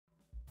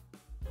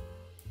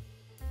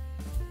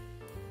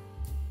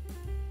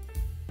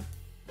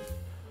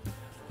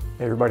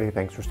Hey everybody,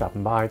 thanks for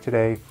stopping by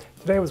today.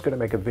 Today I was going to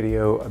make a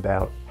video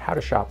about how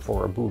to shop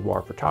for a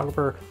boudoir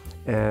photographer,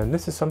 and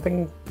this is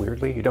something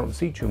weirdly you don't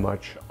see too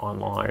much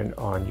online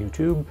on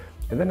YouTube.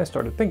 And then I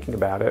started thinking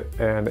about it,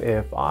 and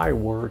if I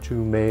were to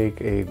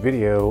make a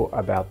video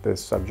about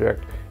this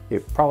subject,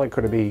 it probably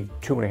could be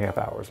 2.5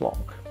 hours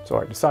long. So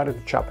I decided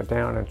to chop it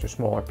down into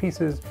smaller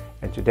pieces,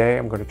 and today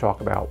I'm going to talk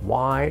about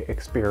why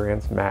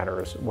experience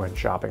matters when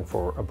shopping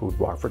for a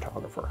boudoir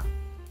photographer.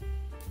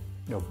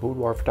 You know,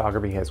 boudoir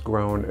photography has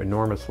grown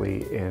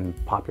enormously in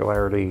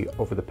popularity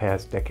over the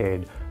past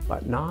decade,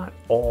 but not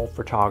all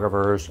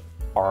photographers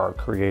are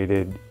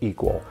created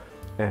equal.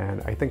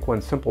 And I think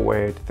one simple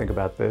way to think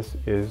about this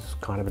is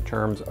kind of in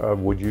terms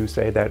of, would you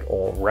say that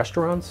all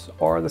restaurants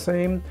are the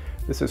same?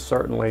 This is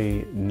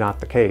certainly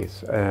not the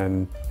case.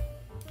 And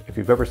if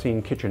you've ever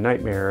seen Kitchen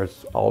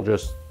Nightmares, I'll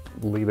just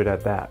leave it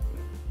at that.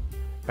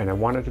 And I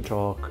wanted to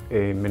talk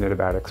a minute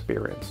about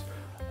experience.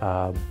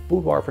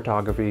 Boudoir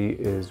photography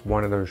is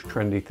one of those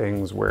trendy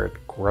things where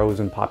it grows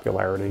in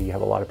popularity. You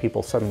have a lot of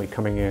people suddenly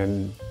coming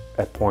in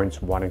at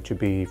points wanting to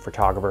be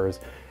photographers,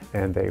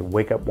 and they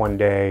wake up one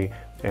day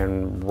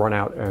and run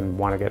out and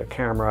want to get a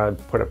camera,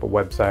 put up a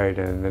website,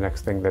 and the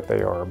next thing that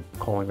they are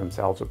calling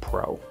themselves a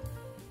pro.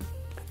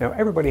 Now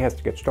everybody has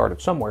to get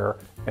started somewhere,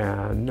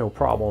 and no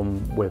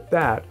problem with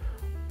that,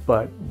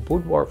 but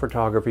boudoir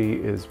photography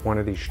is one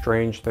of these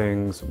strange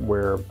things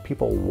where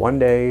people one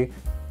day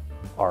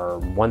are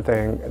one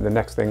thing, and the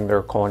next thing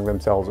they're calling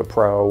themselves a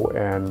pro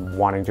and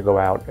wanting to go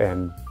out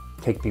and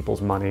take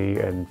people's money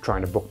and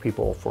trying to book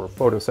people for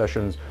photo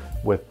sessions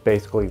with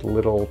basically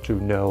little to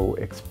no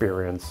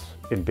experience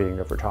in being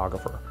a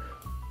photographer.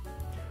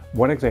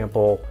 One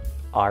example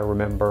I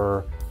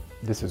remember,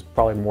 this is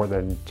probably more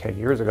than 10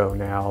 years ago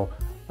now,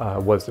 there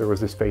was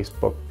this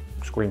Facebook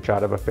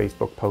screenshot of a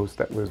Facebook post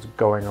that was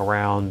going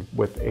around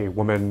with a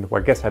woman who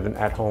I guess had an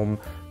at-home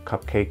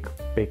cupcake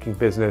baking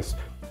business.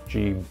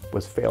 She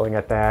was failing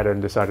at that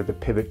and decided to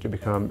pivot to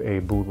become a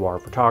boudoir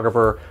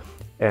photographer.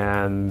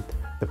 And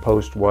the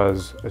post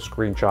was a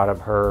screenshot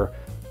of her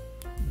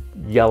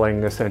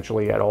yelling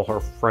essentially at all her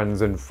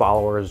friends and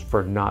followers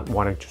for not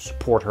wanting to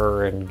support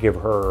her and give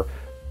her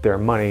their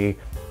money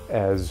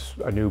as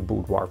a new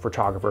boudoir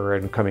photographer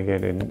and coming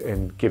in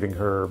and giving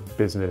her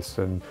business.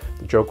 And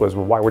the joke was,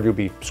 well, why would you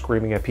be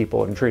screaming at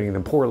people and treating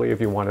them poorly if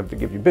you want them to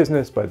give you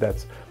business? But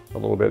that's a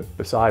little bit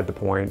beside the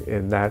point,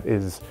 and that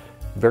is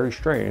very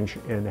strange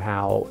in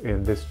how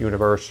in this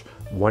universe,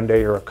 one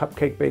day you're a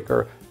cupcake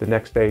baker, the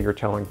next day you're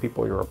telling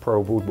people you're a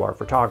pro boudoir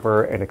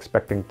photographer and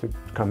expecting to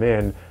come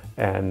in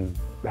and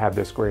have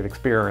this great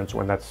experience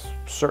when that's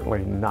certainly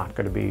not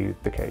going to be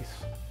the case.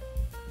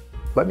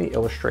 Let me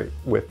illustrate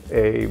with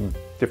a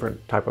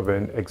different type of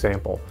an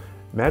example.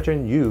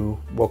 Imagine you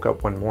woke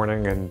up one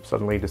morning and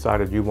suddenly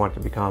decided you want to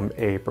become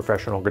a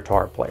professional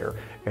guitar player,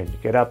 and you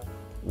get up,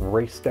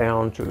 race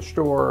down to the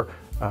store,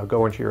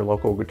 go into your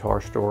local guitar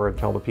store and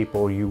tell the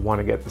people you want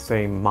to get the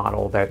same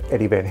model that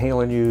Eddie Van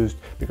Halen used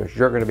because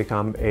you're going to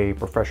become a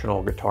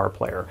professional guitar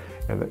player.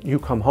 And that you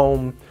come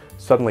home,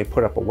 suddenly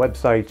put up a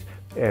website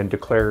and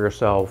declare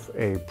yourself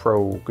a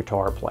pro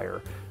guitar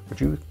player.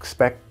 Would you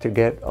expect to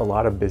get a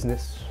lot of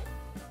business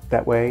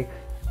that way?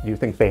 Do you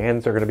think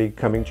bands are going to be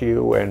coming to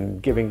you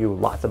and giving you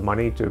lots of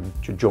money to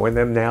join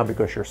them now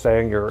because you're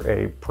saying you're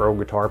a pro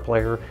guitar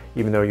player,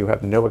 even though you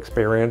have no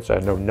experience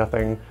and know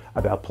nothing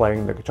about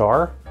playing the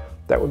guitar?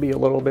 That would be a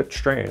little bit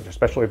strange,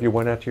 especially if you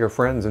went out to your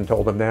friends and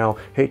told them now,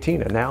 hey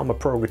Tina, now I'm a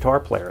pro guitar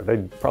player.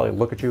 They'd probably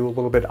look at you a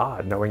little bit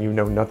odd knowing you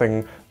know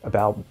nothing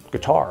about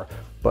guitar.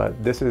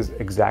 But this is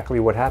exactly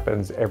what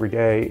happens every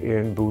day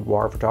in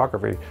boudoir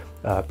photography.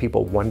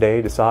 People one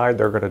day decide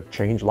they're going to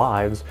change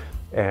lives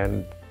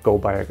and go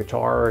buy a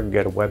guitar and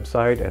get a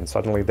website, and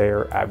suddenly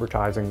they're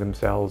advertising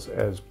themselves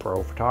as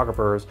pro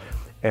photographers.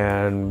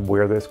 And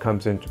where this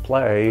comes into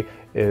play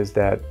is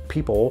that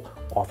people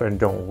often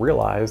don't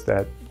realize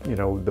that, you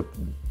know, the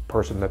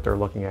person that they're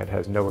looking at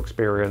has no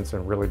experience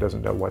and really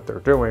doesn't know what they're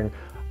doing,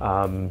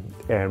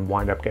 and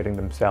wind up getting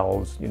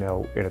themselves, you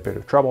know, in a bit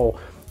of trouble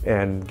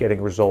and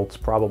getting results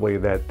probably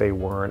that they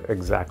weren't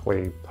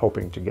exactly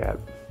hoping to get.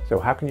 So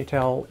how can you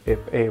tell if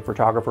a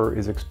photographer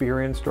is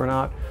experienced or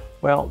not?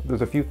 Well,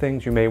 there's a few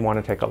things you may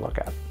want to take a look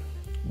at.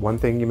 One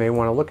thing you may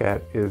want to look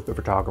at is the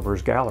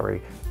photographer's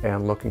gallery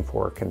and looking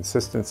for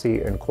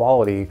consistency and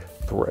quality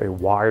through a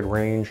wide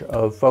range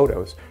of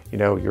photos. You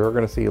know, you're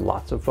going to see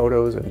lots of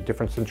photos in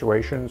different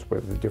situations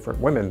with different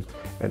women,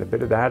 and a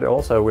bit of that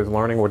also is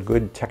learning what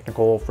good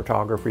technical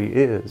photography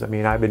is. I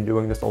mean, I've been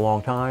doing this a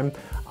long time.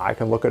 I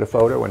can look at a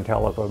photo and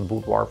tell if a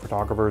boudoir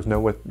photographer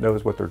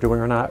knows what they're doing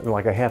or not in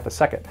like a half a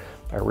second.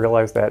 I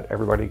realize that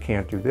everybody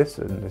can't do this,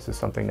 and this is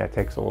something that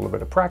takes a little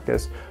bit of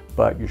practice,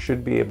 but you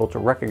should be able to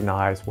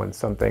recognize when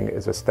something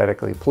is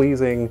aesthetically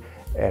pleasing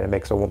and it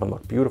makes a woman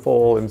look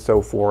beautiful and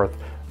so forth.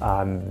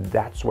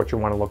 That's what you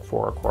want to look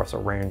for across a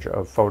range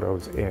of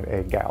photos in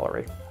a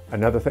gallery.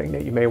 Another thing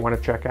that you may want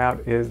to check out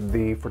is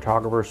the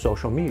photographer's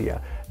social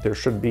media. There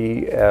should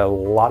be a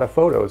lot of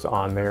photos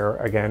on there,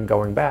 again,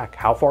 going back.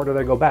 How far do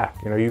they go back?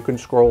 You know, you can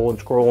scroll and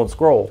scroll and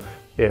scroll.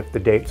 If the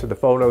dates of the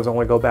photos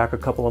only go back a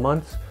couple of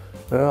months,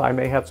 I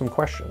may have some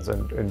questions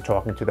in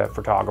talking to that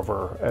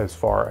photographer as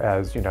far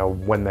as,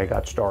 when they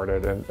got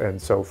started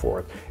and so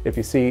forth. If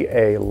you see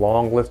a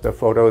long list of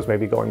photos,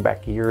 maybe going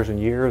back years and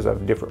years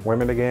of different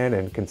women again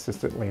and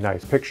consistently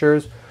nice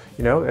pictures,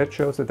 it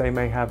shows that they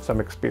may have some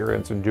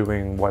experience in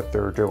doing what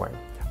they're doing.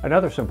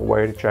 Another simple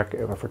way to check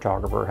if a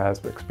photographer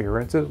has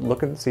experience is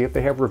look and see if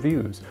they have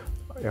reviews.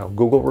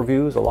 Google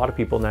reviews, a lot of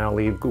people now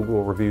leave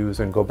Google reviews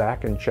and go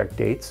back and check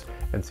dates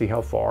and see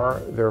how far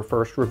their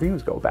first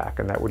reviews go back,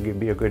 and that would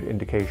be a good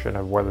indication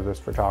of whether this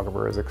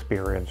photographer is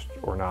experienced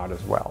or not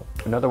as well.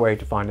 Another way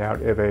to find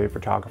out if a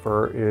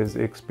photographer is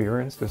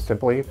experienced is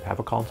simply have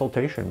a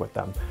consultation with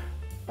them.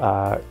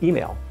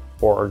 Email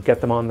or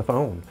get them on the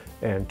phone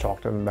and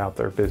talk to them about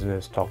their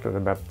business, talk to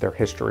them about their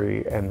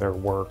history and their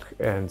work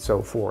and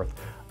so forth.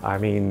 I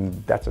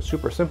mean, that's a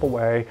super simple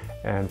way,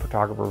 and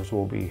photographers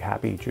will be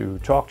happy to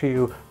talk to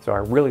you. So I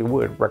really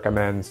would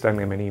recommend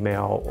sending them an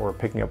email or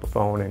picking up a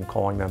phone and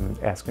calling them,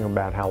 asking them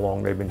about how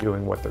long they've been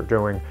doing what they're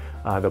doing.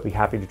 They'll be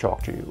happy to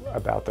talk to you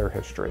about their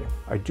history.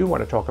 I do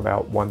want to talk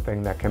about one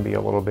thing that can be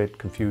a little bit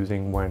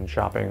confusing when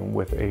shopping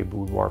with a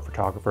boudoir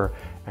photographer,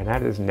 and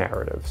that is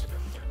narratives.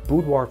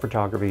 Boudoir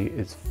photography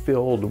is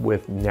filled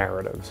with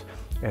narratives.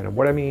 And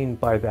what I mean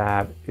by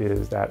that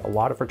is that a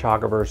lot of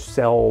photographers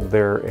sell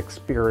their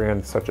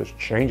experience, such as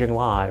changing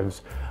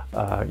lives,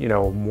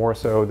 more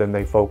so than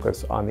they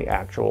focus on the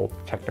actual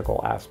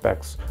technical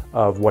aspects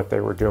of what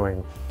they were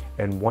doing.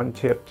 And one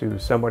tip to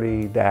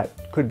somebody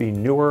that could be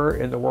newer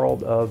in the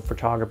world of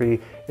photography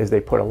is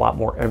they put a lot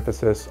more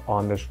emphasis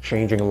on this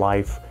changing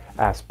life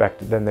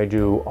aspect than they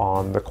do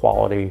on the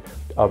quality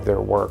of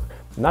their work.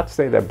 Not to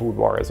say that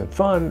boudoir isn't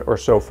fun or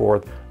so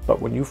forth, but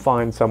when you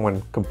find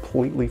someone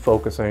completely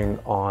focusing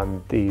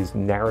on these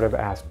narrative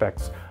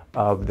aspects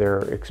of their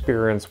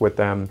experience with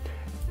them,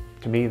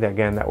 to me,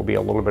 again, that would be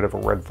a little bit of a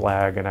red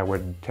flag, and I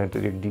would tend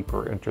to dig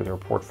deeper into their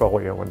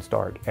portfolio and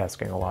start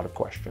asking a lot of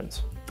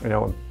questions.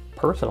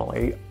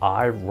 Personally,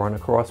 I've run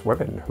across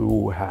women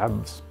who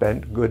have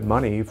spent good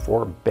money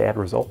for bad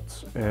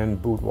results in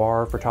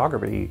boudoir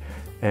photography,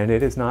 and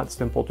it is not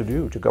simple to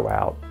do to go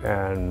out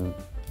and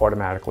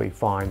automatically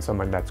find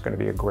someone that's going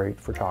to be a great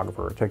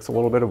photographer. It takes a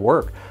little bit of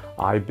work.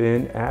 I've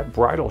been at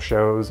bridal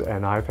shows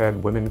and I've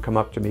had women come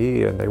up to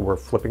me and they were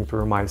flipping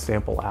through my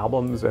sample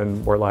albums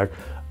and were like,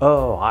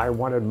 oh, I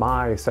wanted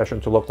my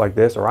session to look like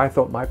this, or I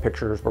thought my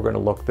pictures were going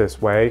to look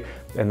this way.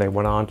 And they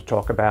went on to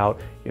talk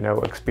about,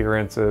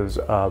 experiences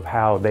of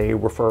how they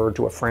referred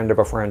to a friend of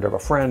a friend of a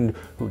friend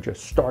who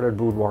just started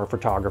boudoir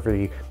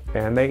photography,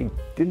 and they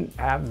didn't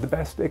have the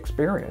best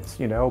experience,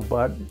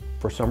 but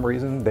for some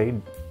reason they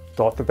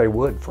thought that they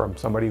would, from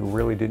somebody who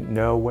really didn't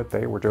know what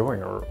they were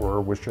doing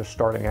or was just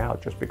starting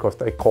out just because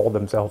they called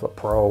themselves a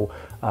pro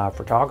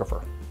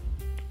photographer.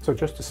 So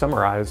just to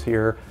summarize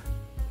here,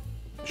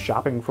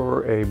 shopping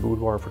for a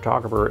boudoir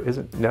photographer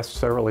isn't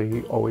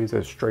necessarily always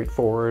as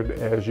straightforward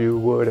as you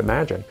would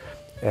imagine.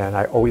 And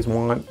I always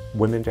want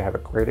women to have a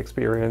great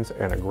experience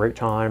and a great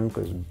time,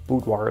 because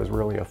boudoir is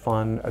really a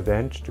fun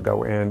event to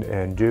go in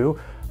and do.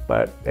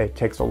 But it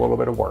takes a little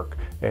bit of work,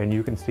 and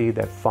you can see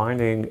that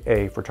finding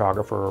a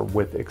photographer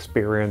with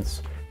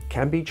experience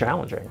can be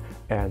challenging,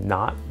 and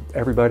not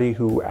everybody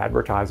who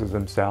advertises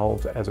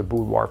themselves as a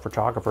boudoir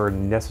photographer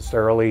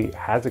necessarily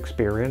has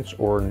experience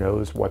or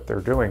knows what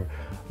they're doing.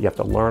 You have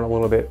to learn a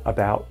little bit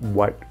about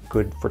what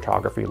good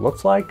photography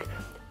looks like,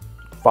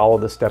 follow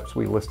the steps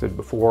we listed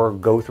before,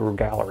 go through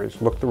galleries,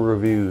 look through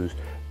reviews,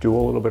 do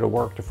a little bit of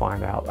work to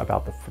find out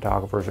about the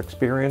photographer's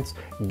experience,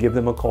 give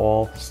them a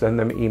call, send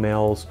them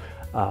emails,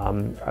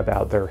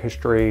 about their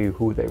history,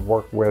 who they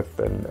work with,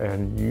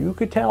 and you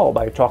could tell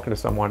by talking to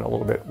someone a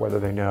little bit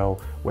whether they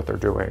know what they're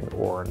doing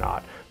or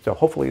not. So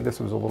hopefully this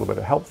was a little bit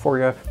of help for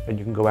you, and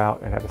you can go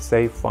out and have a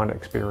safe, fun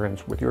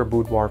experience with your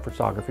boudoir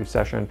photography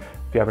session.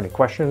 If you have any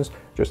questions,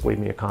 just leave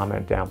me a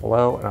comment down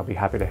below and I'll be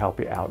happy to help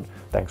you out.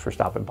 Thanks for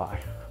stopping by.